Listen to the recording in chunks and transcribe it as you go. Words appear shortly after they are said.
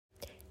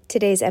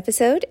Today's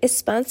episode is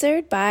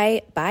sponsored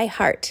by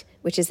ByHeart,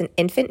 which is an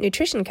infant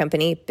nutrition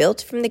company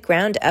built from the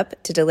ground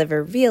up to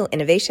deliver real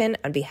innovation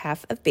on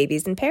behalf of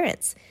babies and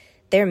parents.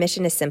 Their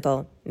mission is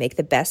simple: make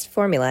the best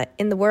formula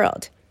in the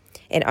world.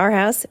 In our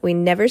house, we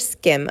never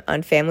skim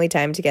on family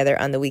time together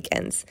on the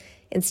weekends.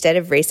 Instead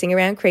of racing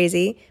around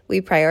crazy,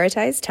 we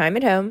prioritize time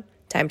at home,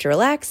 time to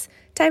relax,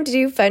 time to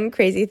do fun,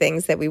 crazy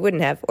things that we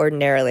wouldn't have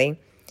ordinarily.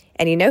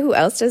 And you know who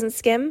else doesn't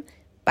skim?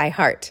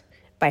 ByHeart.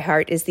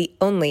 ByHeart is the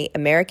only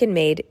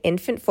American-made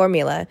infant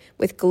formula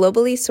with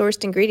globally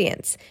sourced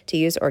ingredients to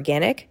use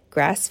organic,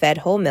 grass-fed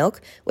whole milk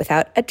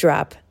without a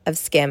drop of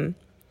skim.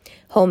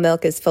 Whole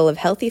milk is full of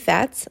healthy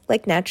fats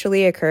like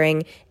naturally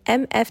occurring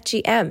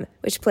MFGM,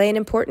 which play an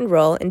important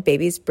role in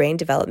babies' brain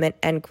development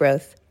and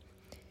growth.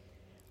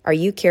 Are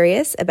you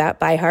curious about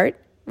ByHeart?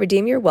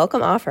 Redeem your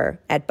welcome offer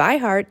at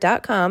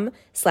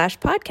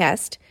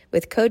byheart.com/podcast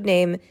with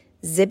codename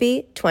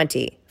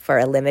Zibby20 for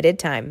a limited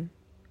time.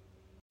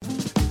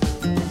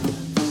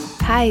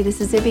 Hi, this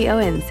is Zibby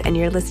Owens, and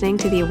you're listening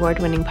to the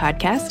award-winning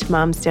podcast,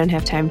 Moms Don't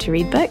Have Time to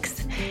Read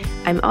Books.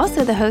 I'm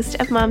also the host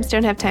of Moms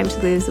Don't Have Time to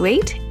Lose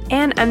Weight,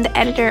 and I'm the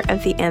editor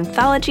of the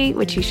anthology,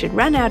 which you should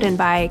run out and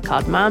buy,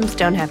 called Moms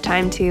Don't Have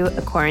Time to,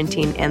 a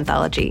quarantine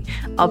anthology.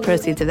 All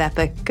proceeds of that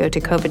book go to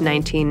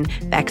COVID-19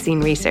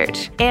 vaccine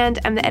research. And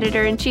I'm the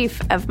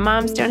editor-in-chief of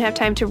Moms Don't Have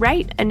Time to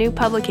Write, a new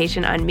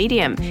publication on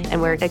Medium,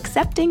 and we're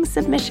accepting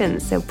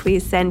submissions, so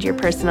please send your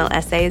personal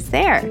essays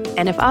there.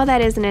 And if all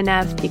that isn't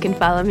enough, you can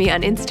follow me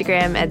on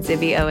Instagram at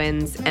Zibby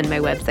Owens, and my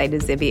website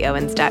is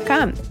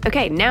zibbyowens.com.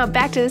 Okay, now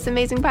back to this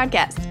amazing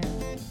podcast.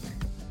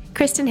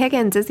 Kristan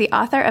Higgins is the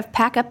author of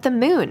Pack Up the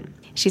Moon.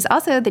 She's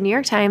also the New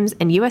York Times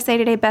and USA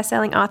Today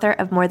bestselling author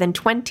of more than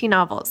 20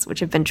 novels, which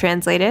have been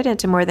translated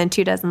into more than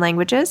 24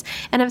 languages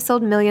and have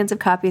sold millions of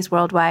copies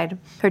worldwide.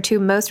 Her two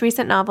most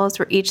recent novels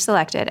were each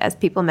selected as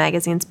People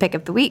magazine's Pick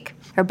of the Week.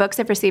 Her books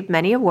have received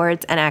many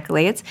awards and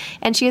accolades,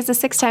 and she is a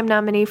 6-time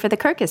nominee for the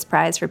Kirkus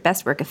Prize for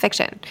Best Work of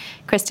Fiction.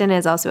 Kristan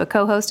is also a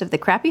co-host of the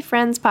Crappy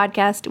Friends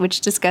podcast,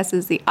 which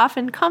discusses the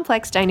often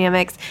complex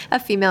dynamics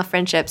of female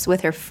friendships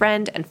with her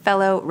friend and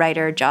fellow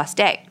writer Joss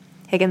Day.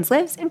 Higgins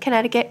lives in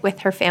Connecticut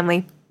with her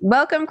family.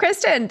 Welcome,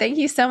 Kristan. Thank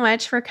you so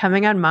much for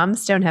coming on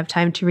Moms Don't Have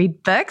Time to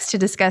Read Books to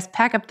discuss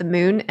Pack Up the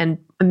Moon and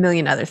a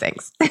million other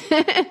things.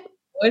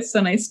 It's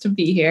so nice to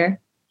be here.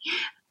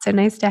 So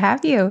nice to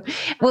have you.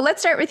 Well,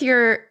 let's start with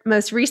your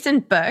most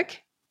recent book.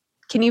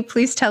 Can you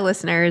please tell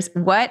listeners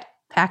what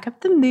Pack Up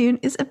the Moon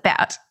is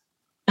about?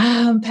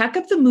 Pack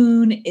Up the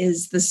Moon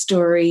is the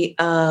story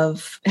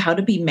of how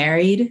to be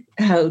married,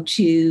 how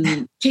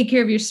to take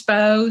care of your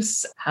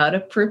spouse, how to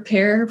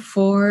prepare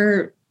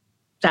for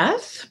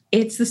death.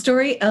 It's the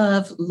story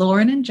of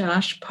Lauren and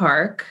Josh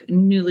Park,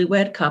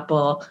 newlywed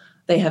couple.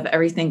 They have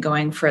everything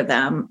going for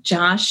them.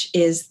 Josh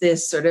is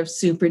this sort of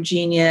super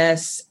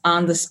genius,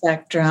 on the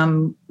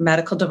spectrum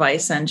medical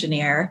device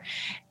engineer,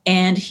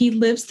 and he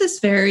lives this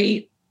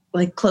very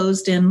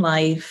closed in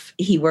life.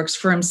 He works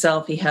for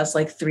himself. He has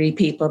 3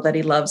 people that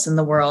he loves in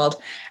the world.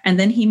 And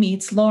then he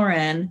meets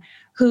Lauren,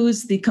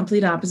 who's the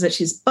complete opposite.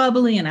 She's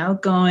bubbly and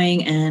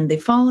outgoing, and they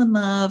fall in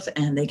love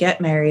and they get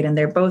married, and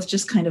they're both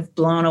just kind of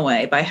blown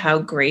away by how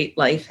great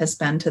life has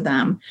been to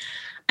them.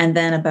 And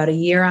then about a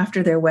year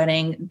after their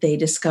wedding, they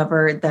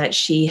discover that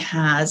she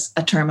has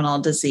a terminal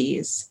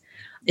disease,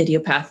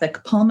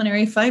 idiopathic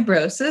pulmonary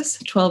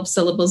fibrosis, 12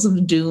 syllables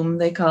of doom,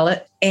 they call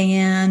it.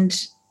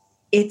 And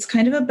it's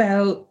kind of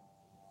about,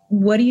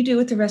 what do you do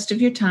with the rest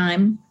of your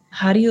time?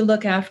 How do you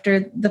look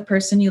after the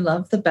person you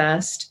love the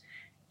best?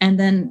 And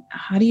then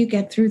how do you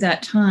get through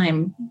that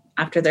time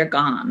after they're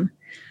gone?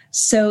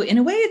 So in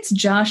a way, it's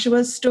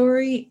Joshua's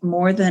story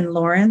more than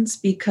Lauren's,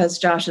 because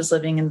Josh is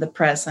living in the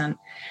present.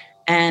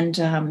 And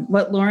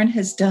what Lauren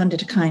has done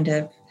to kind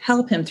of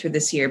help him through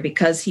this year,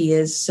 because he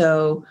is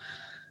so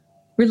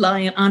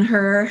reliant on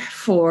her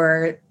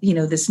for,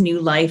 this new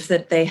life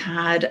that they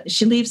had.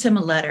 She leaves him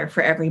a letter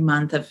for every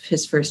month of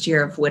his first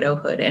year of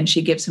widowhood, and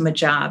she gives him a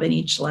job in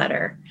each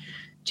letter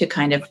to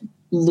kind of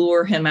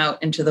lure him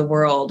out into the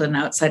world and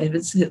outside of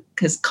his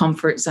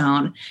comfort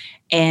zone,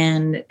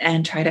 and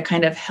try to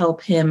kind of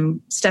help him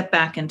step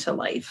back into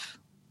life.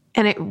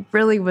 And it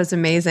really was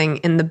amazing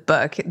in the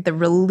book, the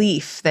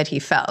relief that he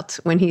felt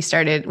when he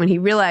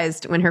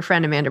realized, when her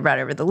friend Amanda brought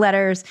over the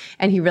letters,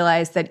 and he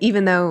realized that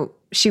even though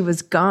she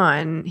was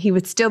gone, he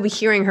would still be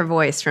hearing her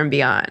voice from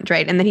beyond,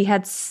 right? And that he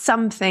had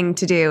something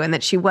to do, and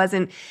that she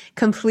wasn't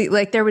complete,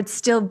 there would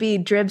still be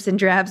dribs and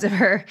drabs of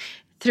her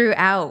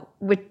throughout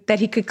that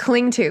he could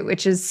cling to,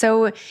 which is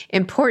so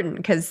important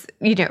because,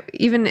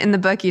 even in the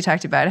book, you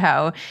talked about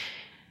how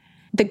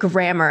the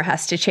grammar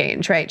has to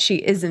change, right? She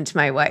isn't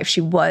my wife. She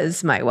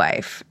was my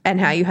wife,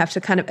 and how you have to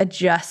kind of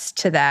adjust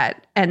to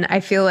that. And I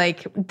feel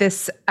like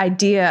this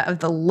idea of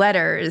the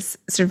letters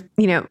sort of,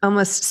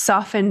 almost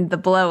softened the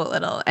blow a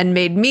little and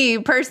made me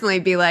personally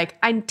be like,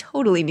 I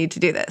totally need to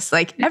do this.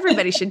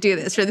 Everybody should do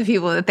this for the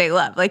people that they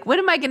love. When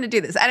am I going to do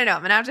this? I don't know.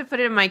 I'm going to have to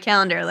put it in my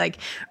calendar,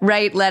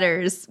 write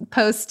letters,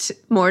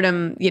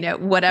 post-mortem,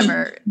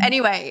 whatever.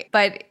 Anyway,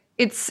 but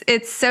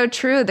it's so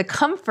true. The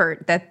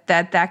comfort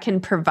that can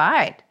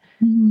provide.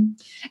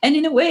 And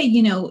in a way,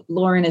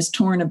 Lauren is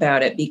torn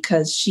about it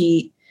because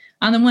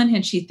on the one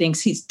hand, she thinks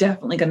he's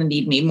definitely going to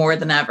need me more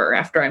than ever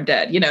after I'm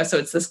dead, so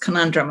it's this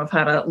conundrum of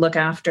how to look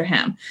after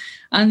him.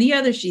 On the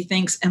other, she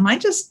thinks, am I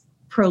just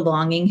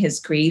prolonging his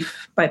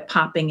grief by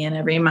popping in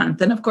every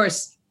month? And of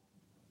course,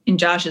 in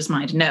Josh's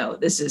mind, no,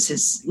 this is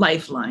his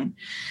lifeline.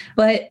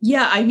 But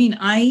yeah,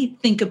 I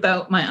think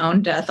about my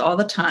own death all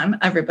the time.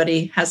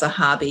 Everybody has a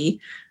hobby.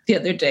 The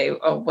other day,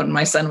 when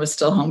my son was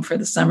still home for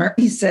the summer,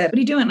 he said, what are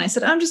you doing? I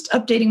said, I'm just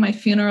updating my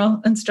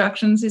funeral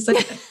instructions. He's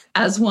like,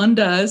 as one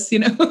does,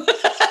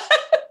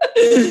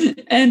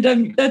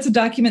 And that's a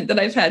document that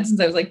I've had since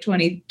I was like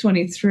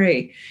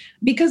 23.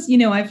 Because,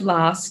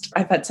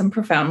 I've had some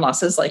profound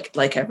losses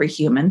like every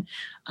human.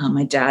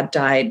 My dad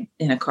died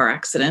in a car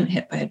accident,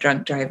 hit by a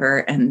drunk driver,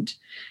 and,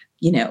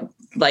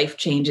 life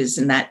changes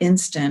in that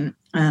instant.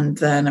 And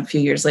then a few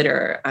years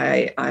later,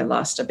 I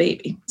lost a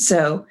baby.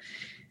 So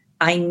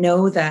I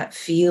know that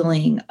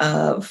feeling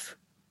of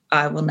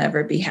I will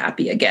never be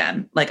happy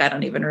again. Like, I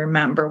don't even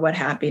remember what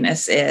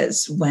happiness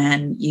is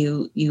when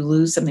you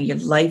lose something, your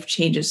life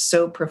changes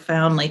so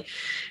profoundly.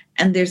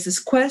 And there's this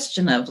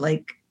question of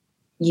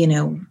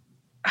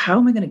how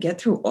am I going to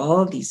get through all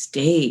of these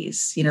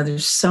days?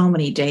 There's so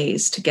many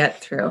days to get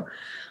through.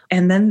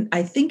 And then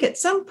I think at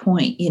some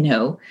point,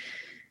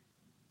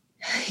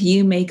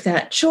 you make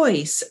that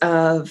choice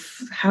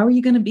of how are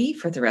you going to be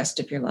for the rest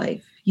of your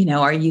life?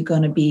 Are you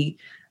going to be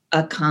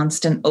a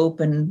constant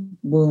open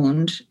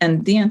wound?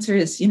 And the answer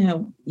is,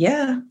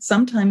 yeah,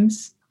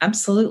 sometimes,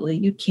 absolutely.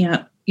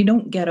 You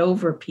don't get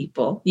over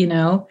people,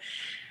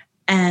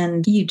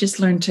 and you just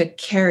learn to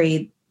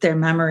carry their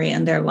memory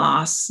and their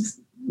loss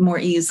more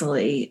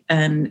easily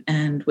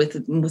and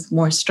with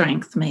more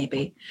strength,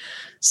 maybe.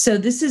 So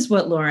this is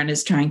what Lauren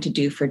is trying to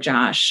do for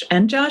Josh.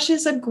 And Josh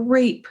is a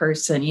great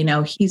person.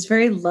 He's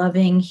very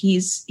loving.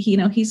 He's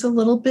a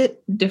little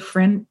bit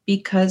different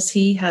because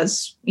he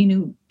has,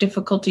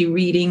 difficulty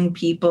reading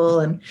people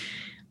and,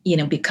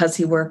 because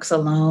he works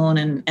alone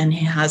and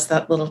he has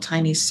that little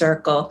tiny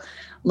circle.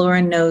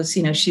 Lauren knows,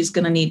 she's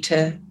going to need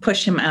to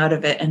push him out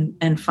of it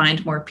and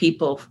find more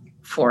people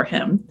for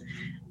him.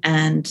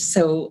 And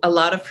so a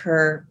lot of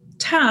her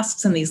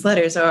tasks in these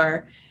letters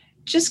are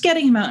just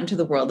getting him out into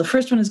the world. The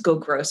first one is go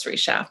grocery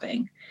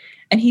shopping.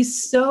 And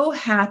he's so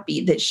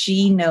happy that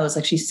she knows,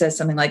 like she says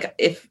something like,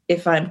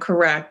 if I'm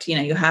correct,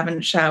 you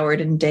haven't showered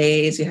in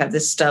days, you have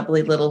this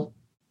stubbly little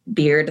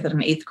beard that an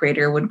 8th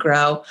grader would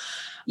grow.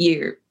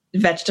 Your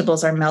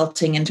vegetables are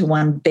melting into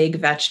one big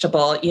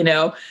vegetable,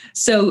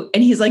 So,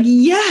 and he's like,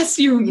 yes,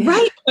 you're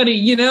right,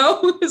 buddy,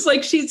 It's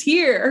like she's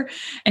here.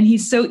 And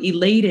he's so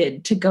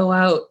elated to go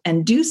out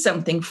and do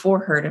something for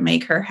her to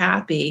make her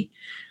happy.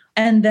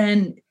 And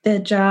then the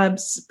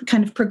jobs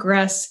kind of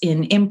progress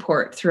in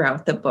import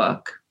throughout the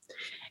book.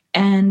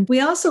 And we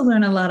also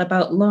learn a lot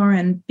about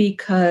Lauren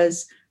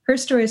because her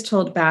story is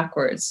told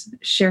backwards.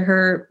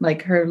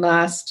 The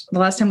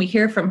last time we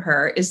hear from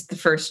her is the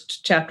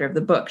first chapter of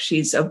the book.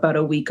 She's about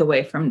a week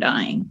away from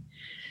dying.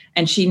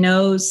 And she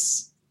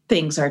knows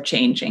things are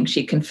changing.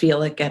 She can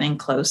feel it getting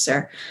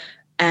closer.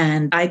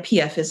 And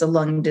IPF is a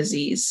lung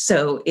disease,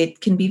 so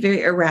it can be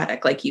very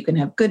erratic. Like you can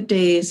have good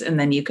days, and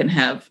then you can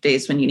have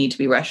days when you need to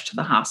be rushed to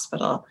the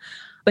hospital.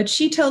 But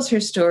she tells her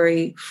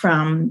story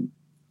from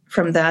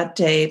that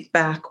day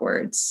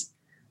backwards,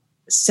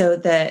 so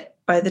that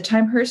by the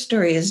time her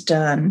story is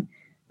done,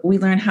 we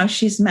learn how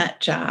she's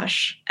met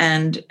Josh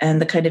and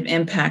the kind of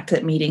impact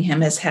that meeting him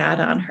has had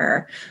on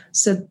her.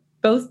 So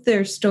both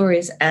their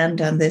stories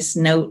end on this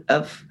note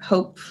of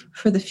hope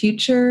for the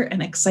future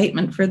and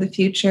excitement for the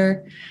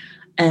future.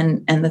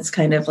 And that's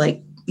kind of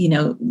like,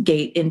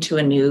 gate into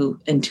a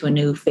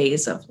new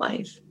phase of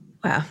life.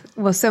 Wow.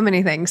 Well, so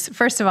many things.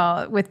 First of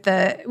all, with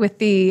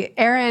the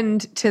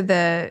errand to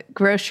the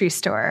grocery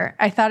store,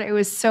 I thought it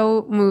was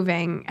so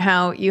moving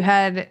how you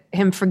had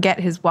him forget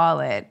his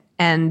wallet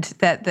and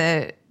that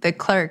the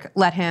clerk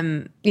let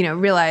him,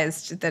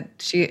 realized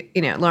that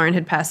Lauren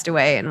had passed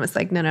away and was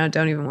like, no,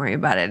 don't even worry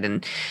about it.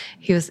 And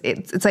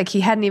it's like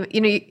he hadn't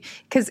even,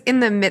 because in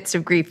the midst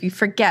of grief, you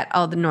forget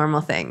all the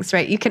normal things,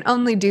 right? You can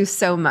only do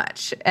so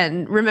much.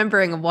 And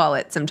remembering a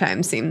wallet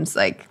sometimes seems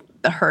like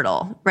the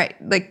hurdle, right?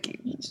 Like,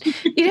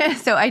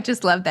 so I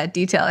just love that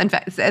detail. In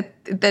fact,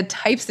 the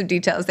types of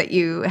details that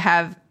you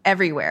have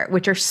everywhere,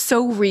 which are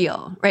so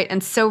real, right?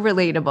 And so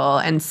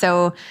relatable and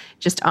so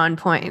just on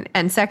point.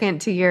 And second,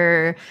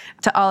 to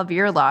all of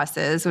your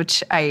losses,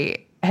 which I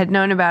had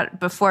known about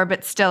before,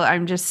 but still,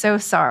 I'm just so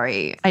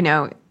sorry. I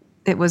know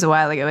it was a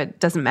while ago. It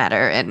doesn't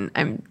matter. And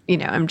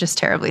I'm just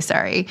terribly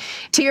sorry.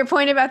 To your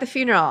point about the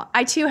funeral,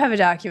 I too have a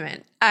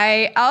document.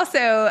 I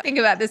also think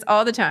about this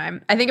all the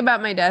time. I think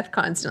about my death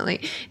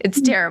constantly.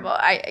 It's terrible.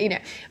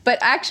 But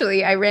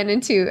actually I ran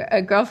into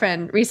a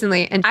girlfriend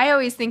recently and I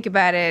always think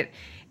about it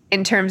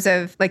in terms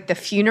of like the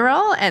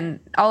funeral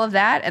and all of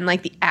that and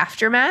like the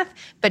aftermath.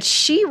 But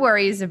she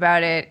worries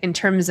about it in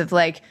terms of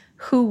like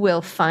who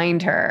will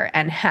find her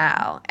and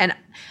how. And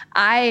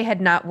I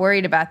had not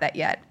worried about that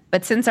yet.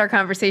 But since our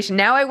conversation,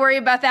 now I worry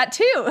about that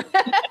too.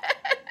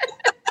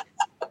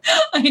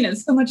 I know,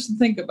 so much to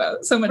think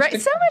about. So much.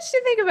 Right. So much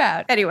to think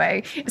about.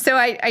 Anyway, so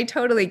I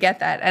totally get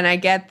that. And I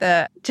get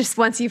just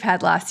once you've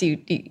had loss,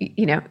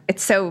 you know,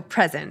 it's so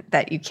present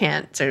that you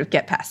can't sort of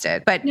get past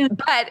it. But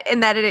in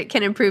that it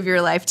can improve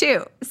your life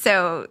too.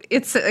 So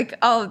it's like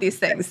all of these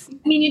things.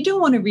 I mean, you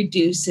don't want to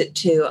reduce it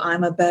to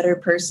I'm a better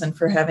person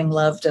for having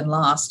loved and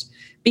lost,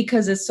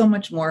 because it's so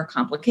much more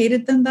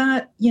complicated than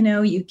that. You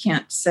know, you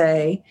can't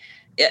say,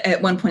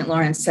 at one point,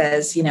 Lauren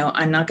says, you know,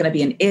 I'm not going to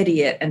be an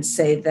idiot and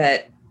say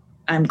that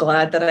I'm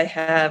glad that I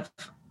have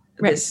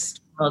this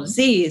terminal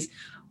disease,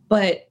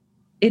 but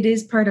it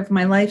is part of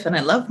my life and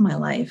I love my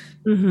life.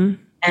 Mm-hmm.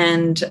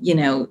 And, you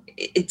know,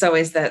 it's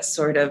always that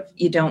sort of,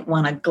 you don't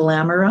want to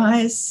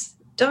glamorize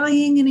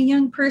dying in a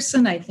young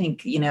person. I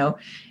think, you know,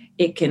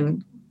 it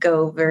can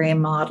go very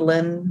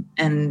maudlin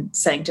and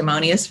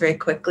sanctimonious very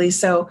quickly.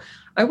 So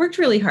I worked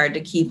really hard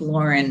to keep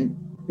Lauren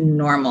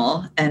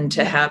normal and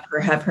to have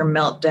her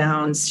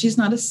meltdowns. She's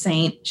not a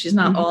saint. She's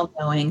not all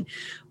knowing,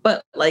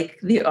 but like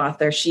the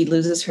author, she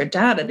loses her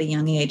dad at a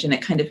young age, and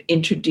it kind of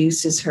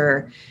introduces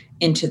her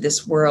into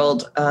this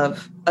world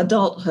of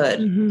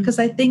adulthood. Because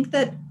I think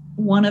that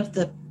one of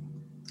the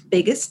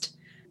biggest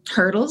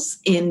hurdles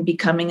in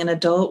becoming an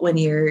adult when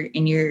you're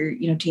in your,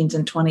 you know, teens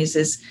and 20s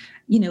is,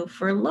 you know,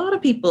 for a lot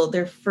of people,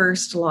 their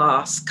first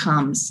loss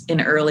comes in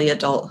early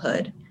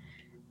adulthood.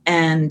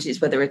 And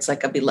whether it's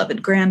like a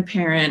beloved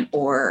grandparent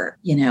or,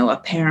 you know, a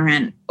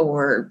parent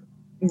or,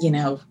 you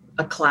know,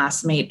 a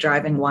classmate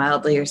driving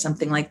wildly or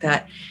something like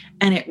that.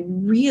 And it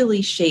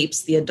really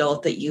shapes the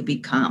adult that you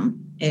become.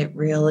 It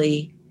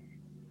really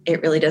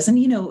does. And,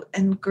 you know,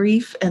 and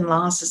grief and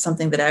loss is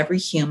something that every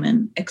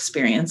human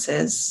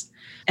experiences.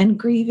 And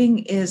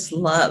grieving is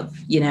love.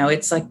 You know,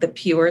 it's like the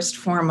purest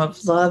form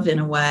of love in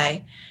a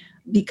way,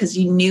 because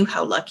you knew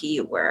how lucky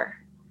you were.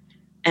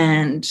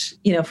 And,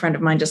 you know, a friend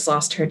of mine just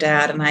lost her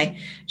dad, and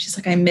she's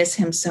like, I miss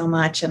him so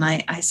much. And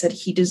I said,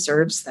 he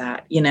deserves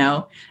that. You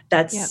know,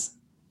 that's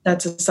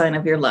a sign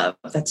of your love.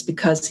 That's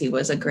because he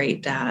was a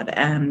great dad.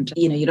 And,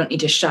 you know, you don't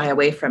need to shy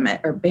away from it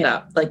or beat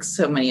up like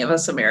so many of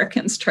us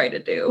Americans try to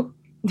do.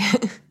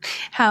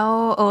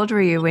 How old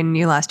were you when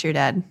you lost your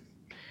dad?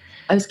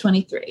 I was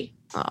 23.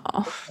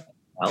 Oh,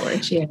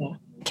 college. Yeah.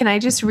 Can I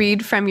just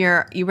read from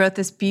you wrote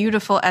this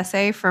beautiful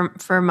essay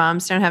for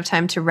Moms Don't Have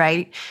Time to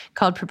Write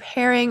called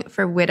Preparing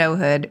for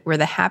Widowhood. We're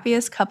the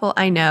happiest couple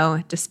I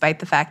know, despite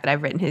the fact that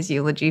I've written his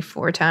eulogy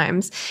 4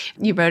 times.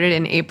 You wrote it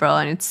in April,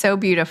 and it's so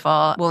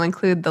beautiful. We'll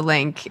include the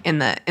link in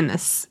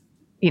this,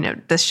 you know,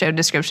 the show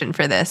description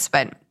for this,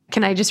 but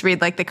can I just read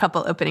like the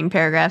couple opening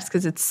paragraphs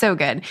because it's so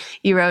good?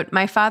 You wrote,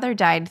 my father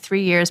died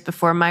 3 years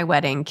before my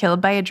wedding,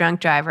 killed by a drunk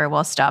driver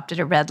while stopped at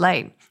a red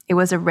light. It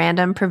was a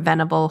random,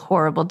 preventable,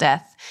 horrible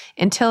death.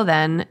 Until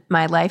then,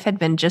 my life had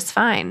been just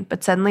fine,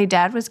 but suddenly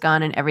Dad was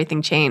gone and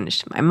everything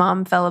changed. My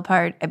mom fell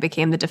apart. I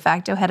became the de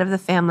facto head of the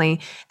family,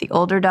 the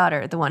older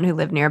daughter, the one who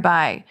lived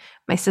nearby.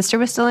 My sister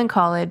was still in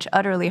college,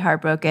 utterly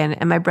heartbroken,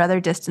 and my brother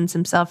distanced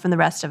himself from the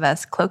rest of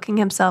us, cloaking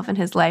himself in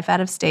his life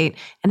out of state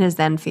and his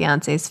then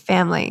fiance's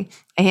family.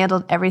 I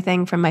handled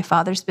everything from my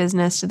father's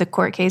business to the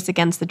court case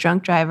against the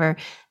drunk driver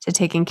to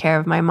taking care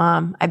of my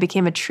mom. I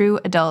became a true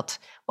adult,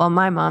 while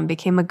my mom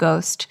became a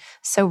ghost,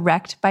 so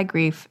wrecked by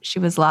grief, she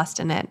was lost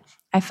in it.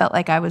 I felt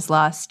like I was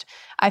lost.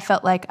 I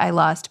felt like I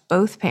lost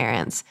both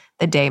parents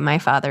the day my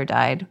father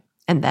died,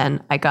 and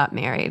then I got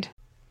married.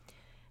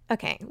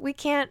 Okay, we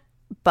can't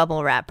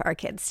bubble wrap our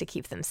kids to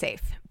keep them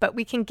safe, but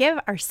we can give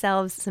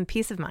ourselves some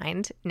peace of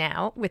mind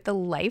now with the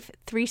Life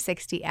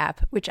 360 app,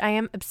 which I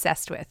am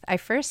obsessed with. I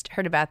first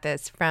heard about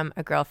this from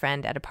a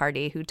girlfriend at a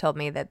party who told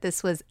me that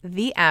this was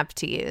the app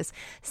to use.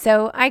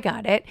 So I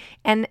got it,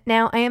 and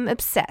now I am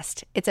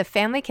obsessed. It's a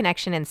family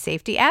connection and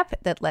safety app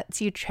that lets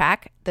you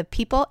track the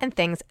people and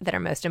things that are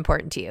most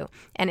important to you.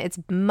 And it's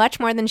much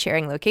more than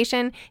sharing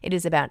location. It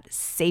is about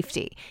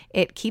safety.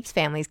 It keeps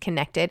families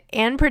connected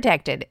and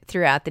protected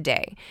throughout the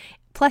day.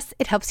 Plus,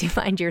 it helps you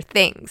find your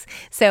things.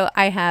 So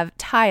I have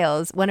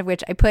tiles, one of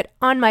which I put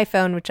on my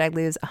phone, which I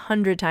lose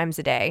 100 times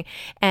a day,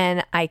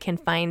 and I can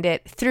find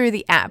it through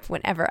the app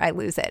whenever I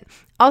lose it.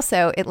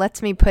 Also, it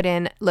lets me put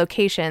in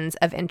locations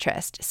of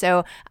interest.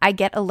 So I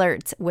get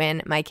alerts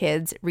when my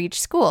kids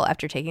reach school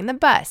after taking the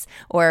bus,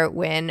 or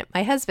when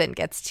my husband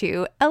gets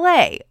to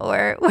LA,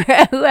 or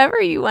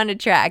whoever you want to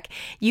track.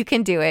 You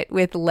can do it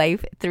with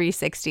Life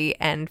 360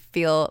 and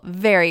feel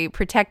very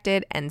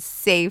protected and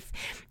safe.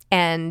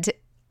 And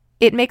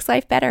it makes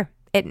life better.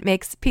 It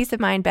makes peace of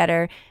mind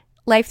better.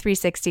 Life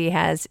 360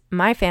 has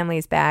my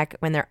family's back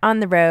when they're on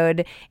the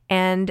road,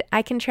 and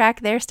I can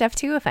track their stuff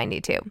too if I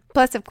need to.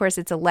 Plus, of course,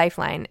 it's a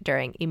lifeline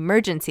during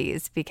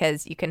emergencies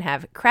because you can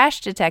have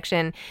crash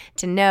detection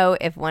to know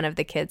if one of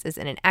the kids is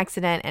in an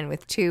accident, and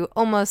with 2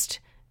 almost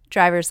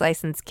driver's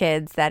license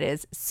kids, that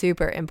is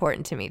super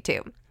important to me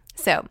too.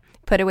 So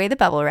put away the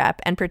bubble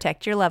wrap and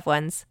protect your loved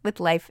ones with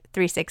Life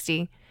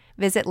 360.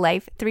 Visit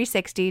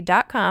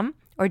life360.com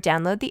or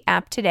download the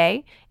app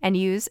today and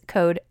use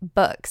code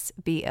BOOKS,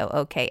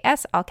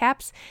 BOOKS, all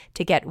caps,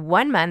 to get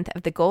 1 month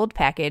of the gold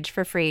package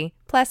for free,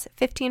 plus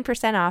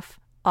 15% off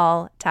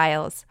all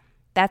tiles.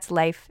 That's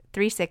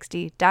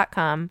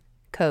life360.com,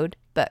 code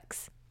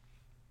BOOKS.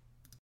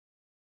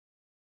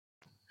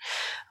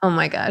 Oh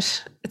my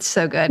gosh, it's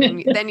so good.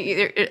 And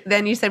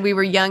then you said we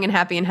were young and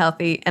happy and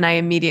healthy, and I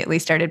immediately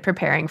started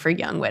preparing for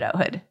young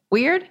widowhood.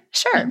 Weird?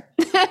 Sure.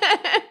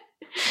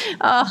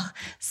 Oh,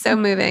 so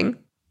moving.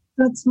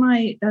 That's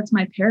my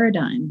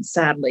paradigm,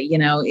 sadly,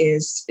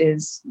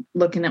 is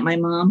looking at my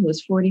mom, who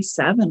was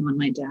 47 when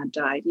my dad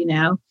died,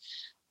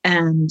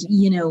 and,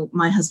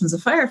 my husband's a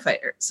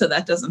firefighter, so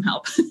that doesn't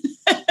help.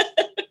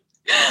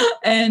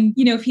 And,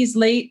 if he's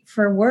late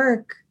for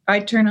work, I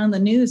turn on the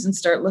news and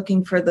start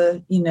looking for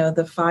the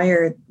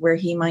fire where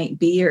he might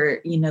be,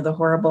 or, the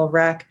horrible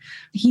wreck.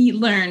 He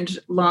learned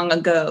long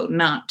ago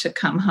not to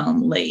come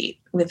home late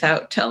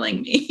without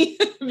telling me,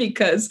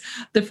 because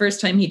the first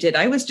time he did,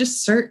 I was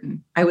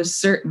certain,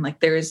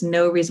 like, there is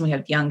no reason. We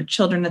had young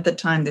children at the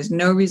time. There's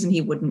no reason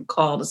he wouldn't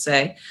call to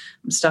say,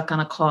 I'm stuck on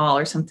a call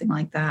or something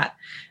like that.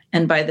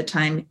 And by the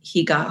time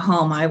he got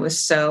home, I was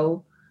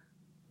so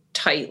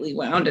tightly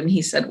wound, and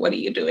he said, "What are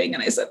you doing?"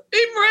 And I said,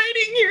 "I'm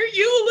writing your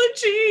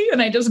eulogy."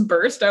 And I just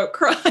burst out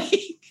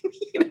crying.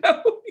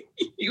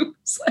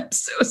 I'm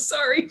so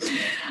sorry.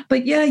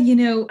 But yeah,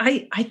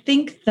 I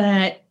think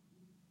that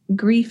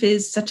grief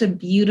is such a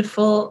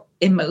beautiful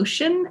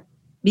emotion,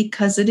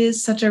 because it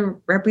is such a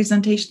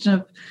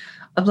representation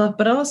of love,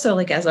 but also,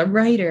 like, as a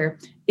writer,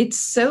 it's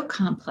so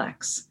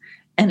complex.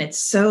 And it's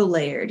so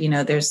layered,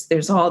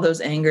 there's all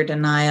those anger,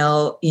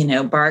 denial,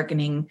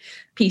 bargaining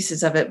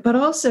pieces of it. But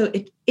also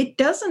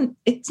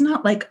it's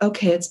not like,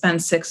 okay, it's been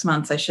 6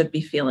 months, I should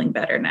be feeling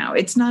better now.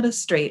 It's not a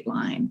straight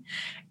line.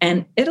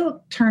 And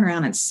it'll turn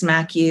around and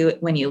smack you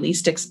when you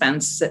least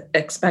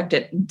expect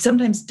it,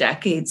 sometimes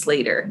decades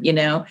later,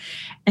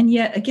 And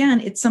yet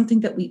again, it's something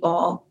that we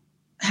all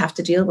have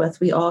to deal with,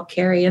 we all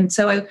carry. And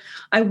so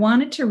I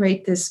wanted to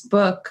write this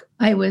book.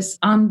 I was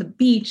on the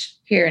beach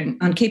here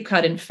on Cape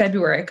Cod in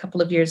February a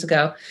couple of years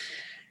ago,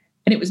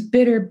 and it was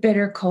bitter,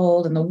 bitter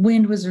cold, and the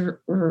wind was,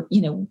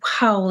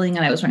 howling,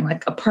 and I was wearing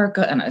like a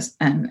parka and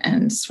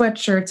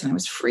sweatshirts, and I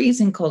was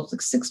freezing cold. It was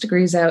like 6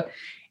 degrees out,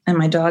 and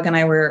my dog and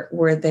I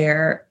were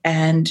there,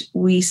 and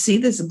we see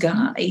this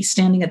guy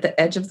standing at the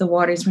edge of the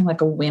water. He's wearing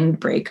like a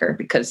windbreaker,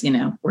 because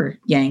we're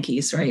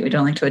Yankees, right? We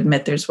don't like to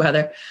admit there's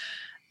weather.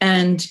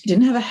 And he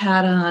didn't have a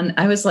hat on.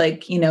 I was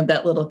like,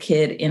 that little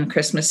kid in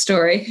Christmas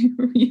Story,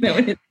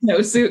 in his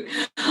snowsuit.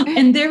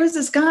 And there was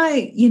this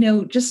guy,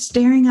 just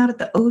staring out at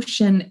the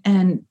ocean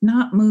and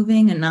not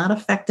moving and not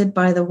affected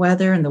by the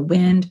weather and the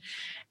wind.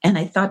 And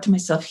I thought to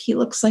myself, he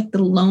looks like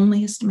the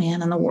loneliest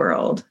man in the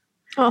world.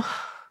 Oh.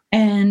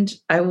 And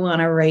I want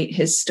to write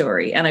his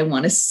story, and I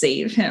want to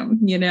save him,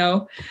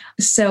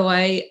 So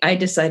I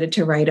decided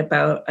to write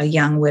about a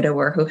young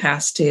widower who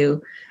has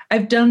to.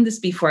 I've done this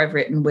before. I've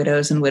written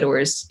widows and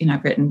widowers.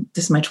 This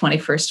is my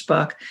 21st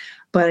book,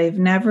 but I've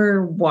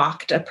never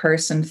walked a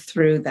person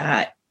through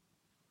that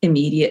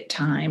immediate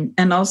time.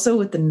 And also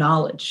with the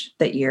knowledge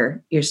that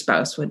your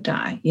spouse would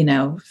die,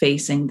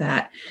 facing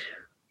that.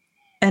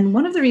 And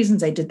one of the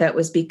reasons I did that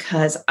was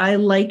because I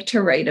like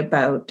to write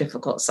about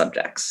difficult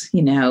subjects,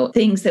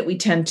 things that we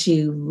tend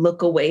to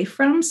look away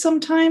from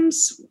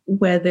sometimes,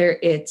 whether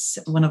it's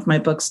one of my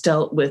books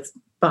dealt with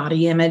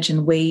body image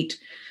and weight,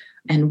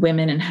 and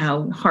women, and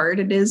how hard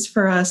it is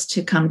for us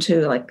to come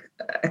to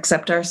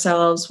accept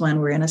ourselves when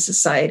we're in a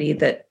society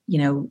that,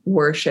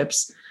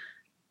 worships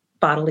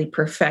bodily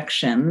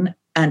perfection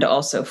and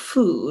also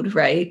food,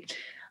 right?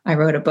 I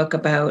wrote a book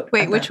about...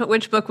 Wait,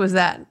 which book was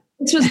that?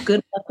 This was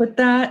Good Luck With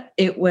That.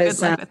 It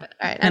was... Good Luck With It.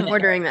 All right, I'm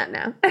ordering that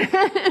now.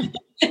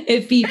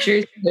 It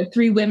features the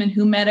 3 women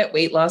who met at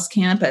weight loss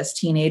camp as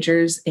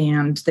teenagers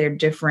and their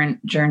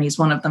different journeys.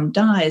 One of them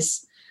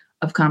dies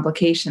of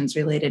complications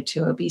related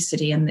to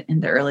obesity in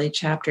the early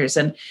chapters.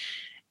 And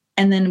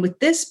then with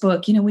this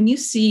book, when you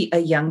see a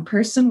young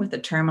person with a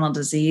terminal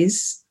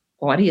disease,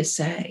 what do you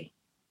say?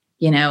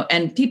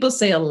 And people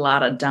say a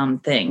lot of dumb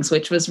things,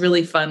 which was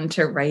really fun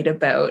to write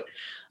about,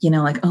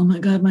 like, oh my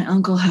God, my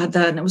uncle had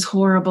that and it was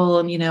horrible.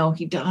 And,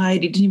 he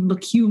died. He didn't even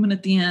look human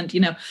at the end,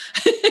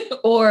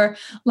 or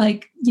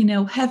like,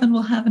 heaven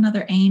will have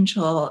another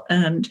angel.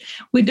 And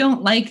we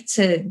don't like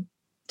to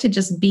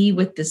just be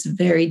with this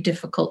very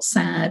difficult,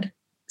 sad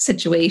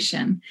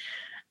situation.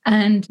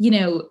 And,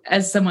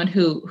 as someone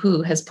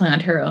who has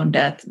planned her own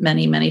death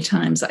many, many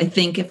times, I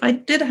think if I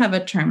did have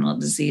a terminal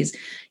disease,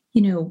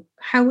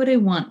 how would I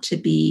want to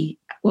be?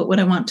 What would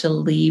I want to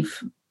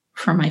leave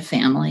for my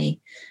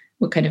family?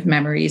 What kind of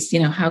memories,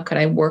 how could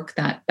I work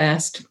that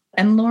best?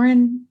 And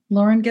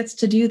Lauren gets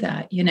to do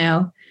that.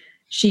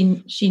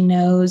 She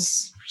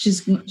knows, she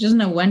doesn't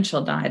know when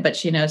she'll die, but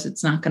she knows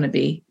it's not going to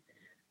be,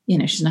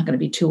 she's not going to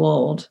be too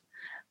old.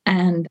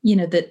 And,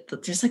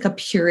 that there's like a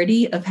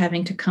purity of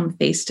having to come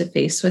face to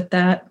face with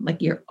that.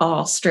 Like, you're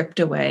all stripped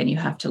away and you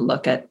have to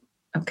look at,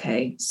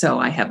 okay, so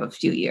I have a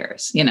few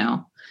years,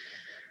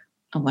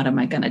 what am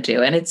I going to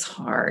do? And it's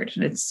hard.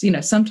 And it's,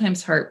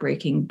 sometimes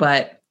heartbreaking,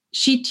 but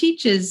she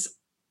teaches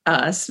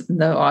us,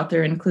 the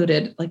author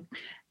included, like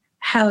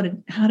how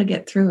to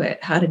get through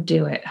it, how to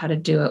do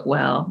it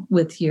well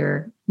with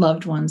your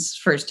loved ones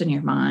first in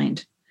your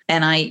mind.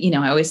 And I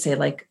always say,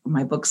 like,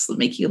 my books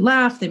make you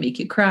laugh, they make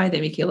you cry,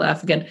 they make you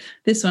laugh again.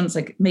 This one's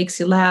like makes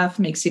you laugh,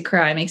 makes you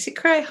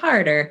cry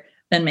harder,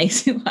 then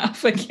makes you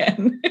laugh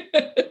again.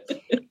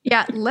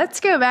 Yeah, let's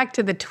go back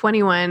to the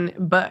 21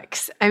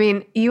 books. I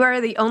mean, you are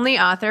the only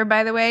author,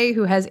 by the way,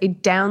 who has a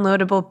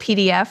downloadable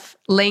PDF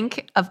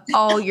link of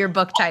all your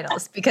book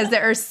titles, because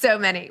there are so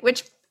many,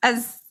 which,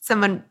 as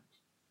someone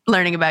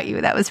learning about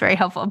you, that was very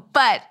helpful.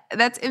 But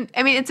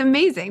it's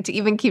amazing to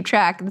even keep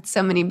track with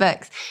so many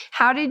books.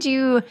 How did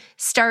you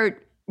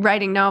start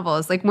writing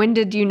novels? Like, when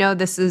did you know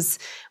this is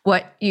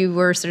what you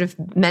were sort of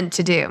meant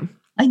to do?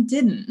 I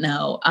didn't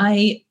know.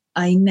 I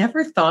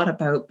never thought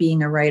about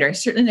being a writer. I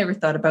certainly never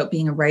thought about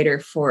being a writer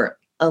for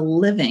a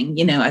living,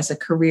 as a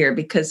career,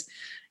 because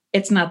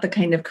it's not the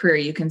kind of career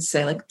you can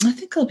say, like, I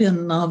think I'll be a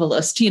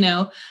novelist,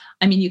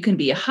 I mean, you can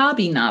be a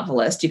hobby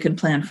novelist, you can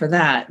plan for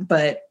that,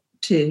 but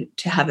to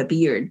have it be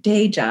your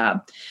day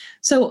job.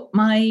 So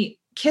my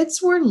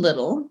kids were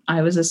little.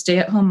 I was a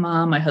stay-at-home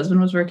mom. My husband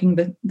was working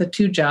the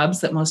two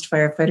jobs that most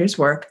firefighters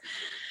work.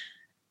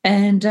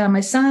 And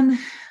my son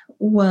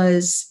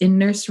was in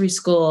nursery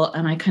school,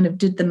 and I kind of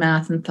did the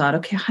math and thought,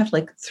 okay, I have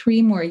like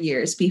 3 more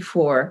years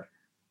before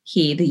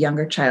the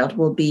younger child,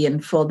 will be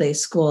in full day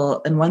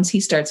school. And once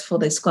he starts full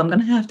day school, I'm going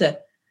to have to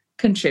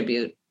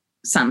contribute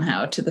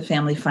somehow to the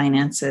family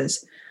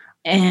finances.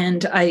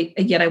 And I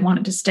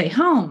wanted to stay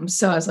home.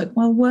 So I was like,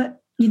 well,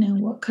 what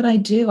could I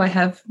do? I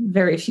have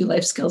very few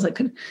life skills. I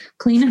could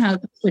clean a house,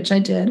 which I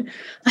did.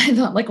 I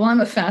thought, like, well,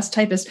 I'm a fast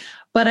typist,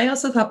 but I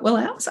also thought, well,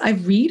 I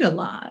read a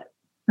lot,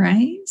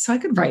 right? So I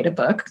could write a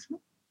book.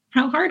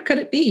 How hard could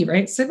it be,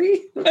 right,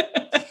 Sibby?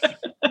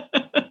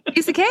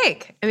 Piece of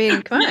cake. I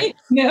mean, come on.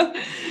 No.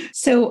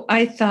 So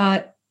I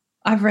thought,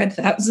 I've read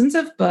thousands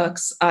of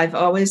books. I've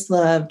always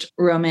loved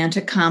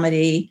romantic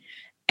comedy.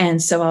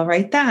 And so I'll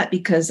write that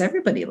because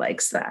everybody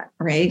likes that,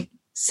 right?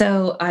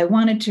 So I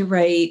wanted to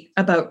write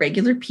about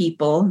regular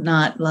people,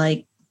 not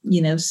like,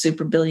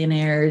 super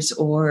billionaires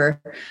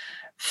or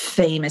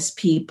famous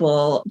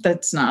people.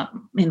 That's not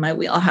in my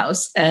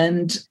wheelhouse.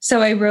 And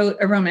so I wrote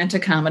a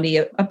romantic comedy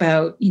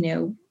about,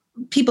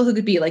 people who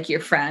could be like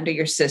your friend or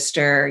your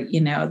sister,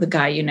 the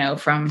guy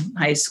from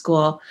high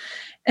school.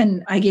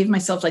 And I gave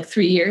myself like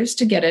 3 years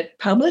to get it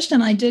published.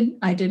 And I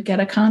did get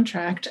a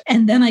contract.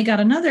 And then I got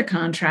another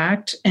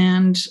contract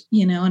and,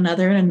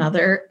 another and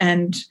another.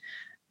 And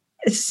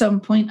at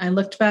some point I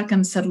looked back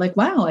and said, like,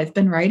 wow, I've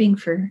been writing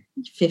for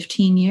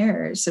 15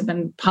 years. I've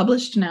been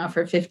published now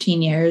for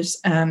 15 years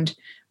and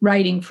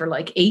writing for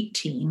like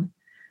 18,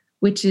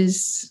 which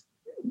is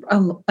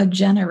a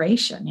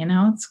generation,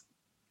 it's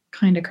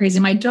kind of crazy.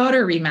 My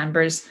daughter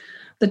remembers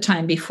the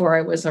time before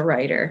I was a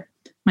writer.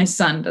 My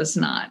son does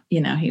not,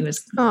 he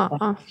was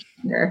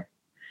younger.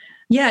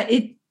 Yeah,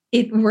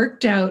 it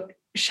worked out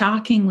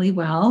shockingly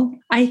well.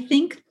 I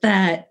think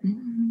that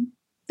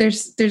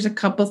there's a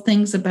couple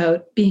things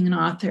about being an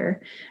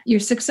author. Your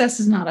success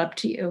is not up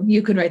to you.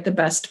 You could write the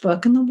best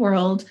book in the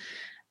world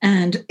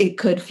and it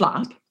could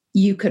flop.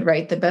 You could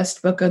write the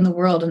best book in the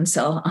world and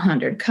sell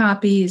 100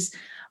 copies.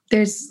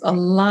 There's a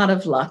lot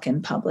of luck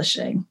in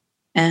publishing.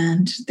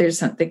 And there's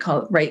something they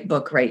call it right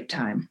book, right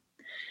time.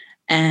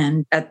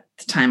 And at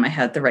the time I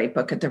had the right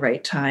book at the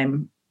right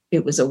time,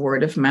 it was a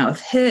word of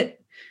mouth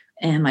hit.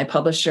 And my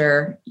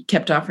publisher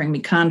kept offering me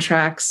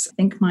contracts. I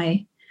think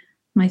my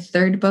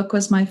third book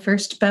was my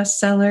first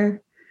bestseller.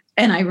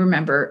 And I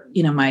remember,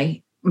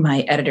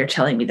 my editor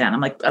telling me that. I'm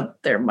like, oh,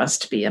 there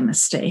must be a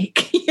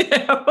mistake.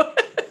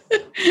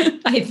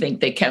 I think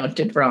they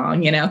counted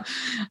wrong,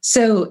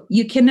 So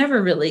you can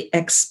never really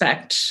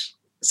expect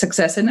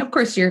success. And of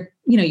course your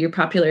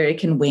popularity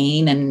can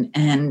wane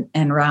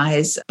and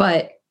rise,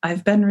 but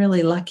I've been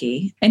really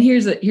lucky. And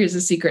here's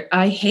a secret.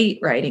 I hate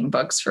writing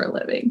books for a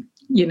living,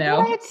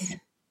 What?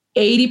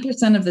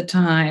 80% of the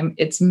time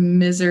it's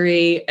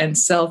misery and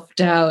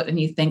self-doubt. And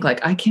you think,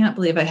 like, I can't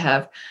believe I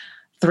have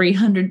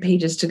 300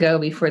 pages to go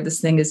before this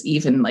thing is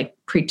even like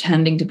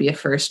pretending to be a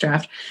first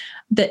draft.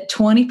 That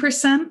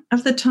 20%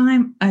 of the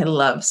time I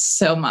love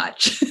so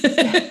much.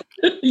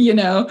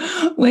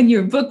 When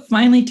your book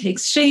finally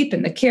takes shape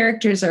and the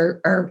characters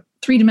are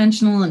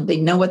three-dimensional and they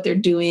know what they're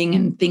doing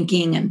and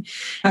thinking and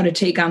how to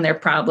take on their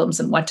problems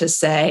and what to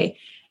say,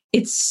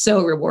 it's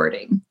so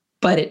rewarding,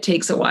 but it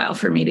takes a while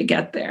for me to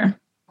get there.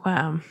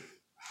 Wow.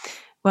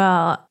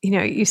 Well,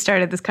 you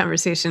started this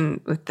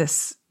conversation with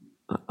this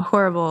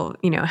horrible,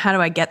 how do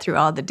I get through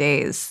all the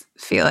days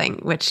feeling,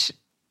 which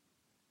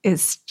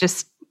is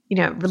just,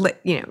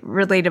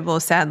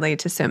 relatable, sadly,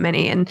 to so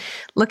many. And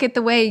look at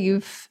the way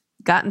you've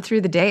gotten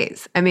through the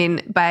days. I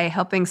mean, by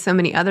helping so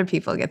many other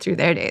people get through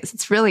their days.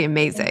 It's really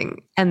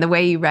amazing. And the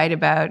way you write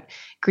about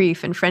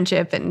grief and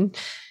friendship and,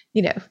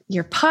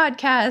 your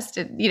podcast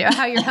and,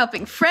 how you're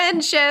helping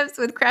friendships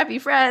with crappy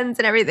friends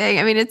and everything.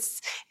 I mean,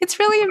 it's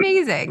really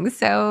amazing.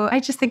 So I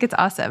just think it's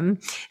awesome.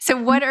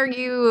 So what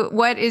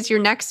is your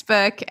next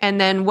book? And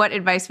then what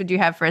advice would you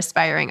have for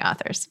aspiring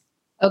authors?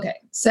 Okay,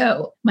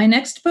 so my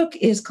next book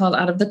is called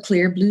Out of the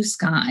Clear Blue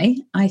Sky.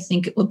 I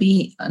think it will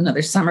be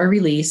another summer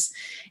release.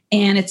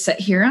 And it's set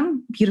here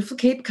on beautiful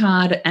Cape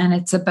Cod. And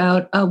it's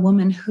about a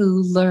woman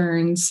who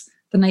learns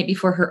the night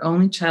before her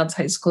only child's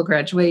high school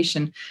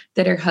graduation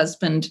that her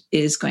husband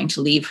is going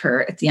to leave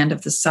her at the end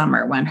of the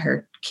summer when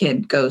her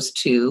kid goes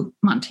to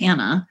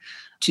Montana,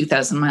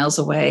 2,000 miles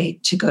away,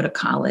 to go to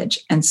college.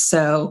 And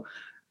so,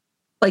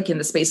 like in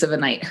the space of a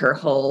night, her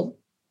whole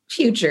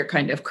future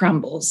kind of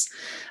crumbles.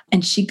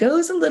 And she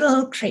goes a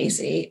little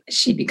crazy.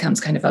 She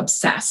becomes kind of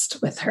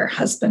obsessed with her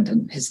husband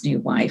and his new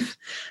wife,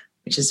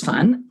 which is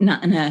fun,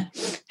 not in a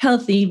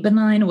healthy,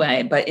 benign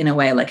way, but in a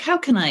way like, how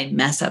can I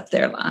mess up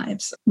their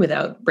lives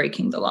without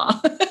breaking the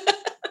law?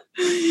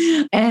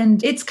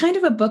 And it's kind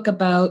of a book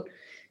about,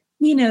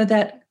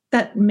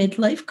 that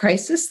midlife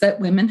crisis that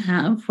women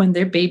have when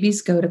their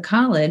babies go to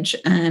college.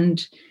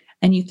 And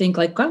you think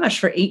like, gosh,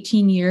 for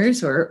 18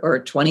 years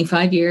or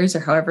 25 years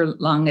or however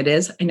long it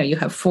is. I know you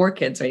have 4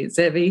 kids, right,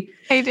 Zibby?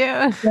 I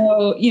do.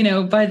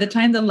 So, by the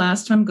time the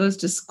last one goes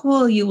to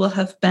school, you will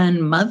have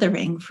been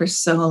mothering for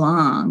so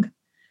long.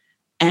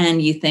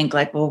 And you think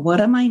like, well, what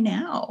am I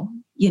now?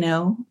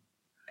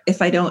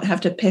 If I don't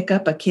have to pick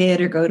up a kid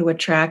or go to a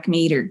track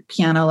meet or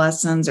piano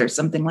lessons or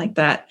something like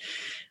that,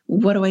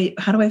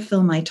 how do I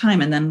fill my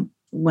time? And then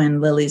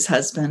when Lily's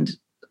husband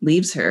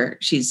leaves her,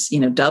 she's,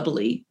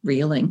 doubly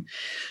reeling.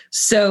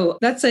 So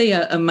that's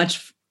a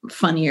much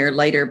funnier,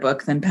 lighter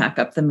book than Pack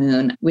Up the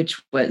Moon,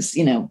 which was,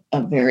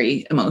 a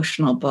very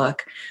emotional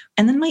book.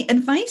 And then my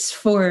advice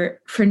for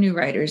new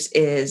writers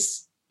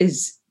is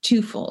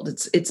twofold.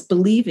 It's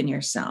believe in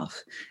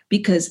yourself,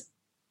 because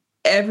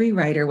every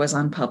writer was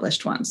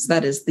unpublished once.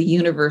 That is the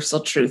universal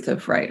truth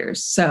of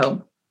writers.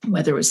 So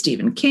whether it was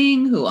Stephen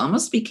King, who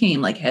almost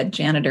became like head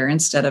janitor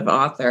instead of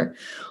author,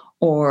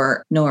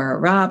 or Nora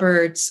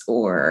Roberts,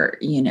 or,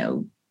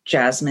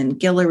 Jasmine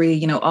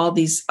Guillory, all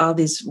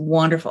these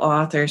wonderful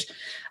authors,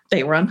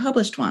 they were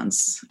unpublished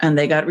once and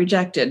they got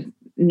rejected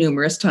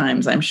numerous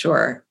times, I'm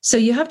sure. So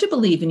you have to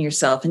believe in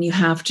yourself and you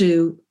have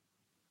to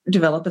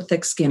develop a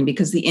thick skin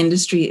because the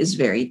industry is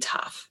very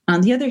tough.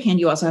 On the other hand,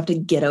 you also have to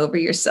get over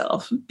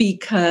yourself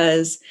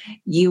because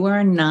you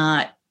are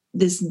not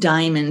this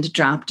diamond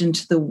dropped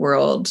into the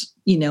world,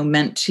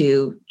 meant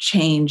to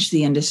change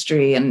the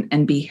industry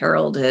and be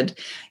heralded.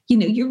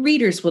 Your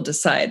readers will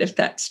decide if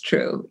that's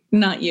true,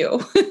 not you.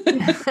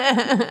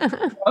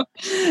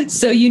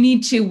 So you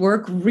need to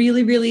work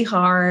really, really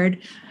hard,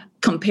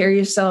 compare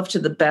yourself to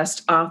the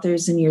best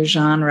authors in your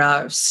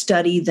genre,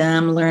 study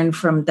them, learn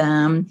from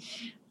them,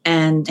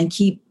 and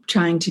keep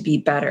trying to be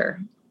better.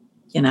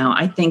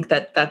 I think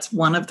that's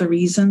one of the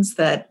reasons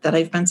that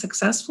I've been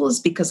successful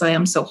is because I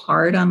am so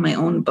hard on my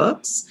own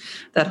books.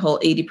 That whole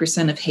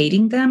 80% of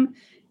hating them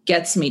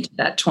gets me to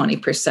that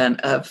 20%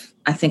 of,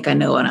 I think I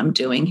know what I'm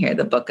doing here.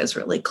 The book is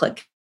really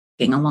clicking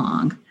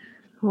along.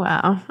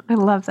 Wow. I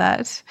love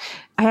that.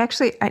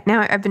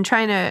 I've been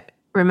trying to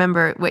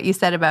remember what you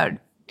said about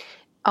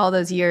all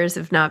those years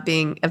of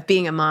being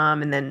a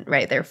mom, and then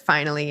they're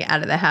finally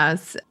out of the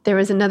house. There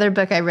was another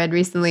book I read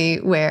recently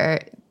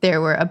where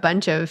there were a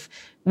bunch of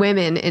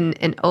women in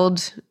an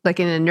old, like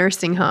in a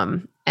nursing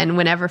home. And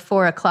whenever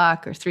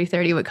 4:00 or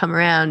 3:30 would come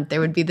around, there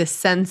would be this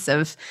sense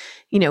of,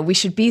 we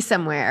should be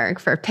somewhere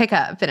for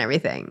pickup and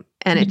everything.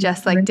 And it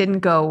just didn't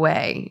go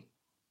away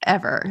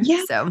ever.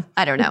 Yeah. So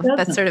I don't know.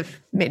 That sort of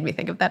made me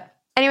think of that.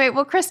 Anyway,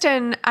 well,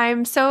 Kristen,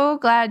 I'm so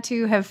glad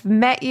to have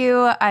met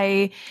you.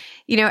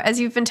 As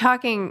you've been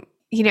talking,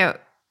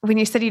 when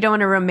you said you don't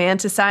want to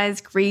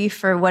romanticize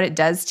grief or what it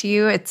does to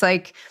you, it's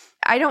like,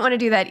 I don't want to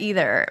do that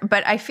either.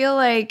 But I feel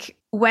like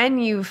when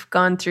you've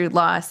gone through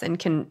loss and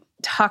can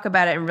talk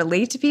about it and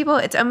relate to people,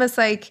 it's almost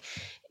like,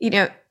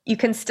 you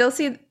can still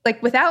see,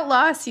 like without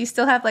loss, you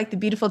still have like the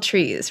beautiful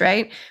trees,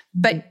 right?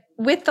 But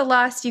with the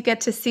loss, you get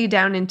to see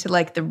down into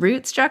like the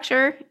root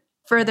structure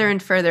further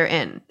and further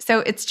in.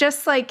 So it's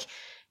just like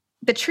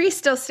the tree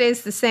still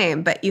stays the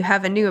same, but you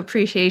have a new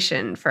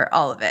appreciation for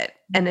all of it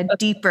and a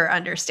deeper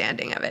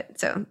understanding of it.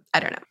 So I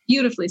don't know.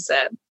 Beautifully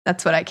said.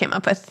 That's what I came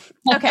up with.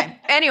 Okay.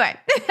 Anyway.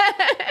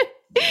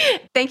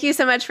 Thank you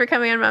so much for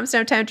coming on Moms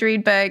Don't Have Time to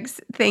Read Books.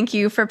 Thank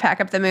you for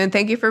Pack Up the Moon.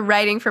 Thank you for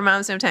writing for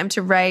Moms Don't Have Time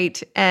to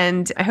Write.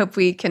 And I hope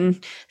we can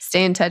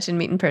stay in touch and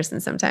meet in person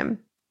sometime.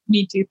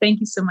 Me too. Thank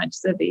you so much,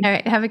 Zibby. All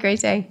right. Have a great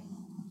day.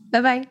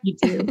 Bye-bye. You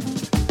too.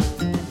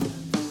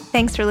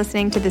 Thanks for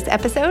listening to this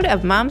episode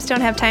of Moms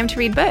Don't Have Time to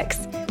Read Books.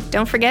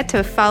 Don't forget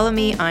to follow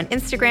me on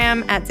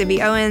Instagram at Zibby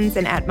Owens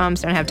and at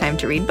Moms Don't Have Time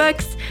to Read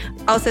Books.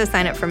 Also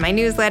sign up for my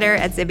newsletter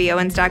at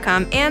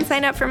zibbyowens.com and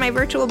sign up for my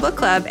virtual book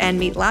club and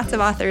meet lots of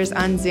authors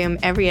on Zoom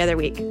every other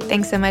week.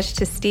 Thanks so much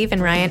to Steve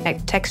and Ryan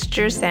at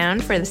Texture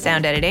Sound for the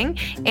sound editing.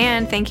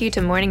 And thank you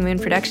to Morning Moon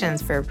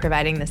Productions for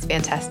providing this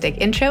fantastic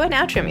intro and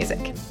outro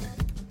music.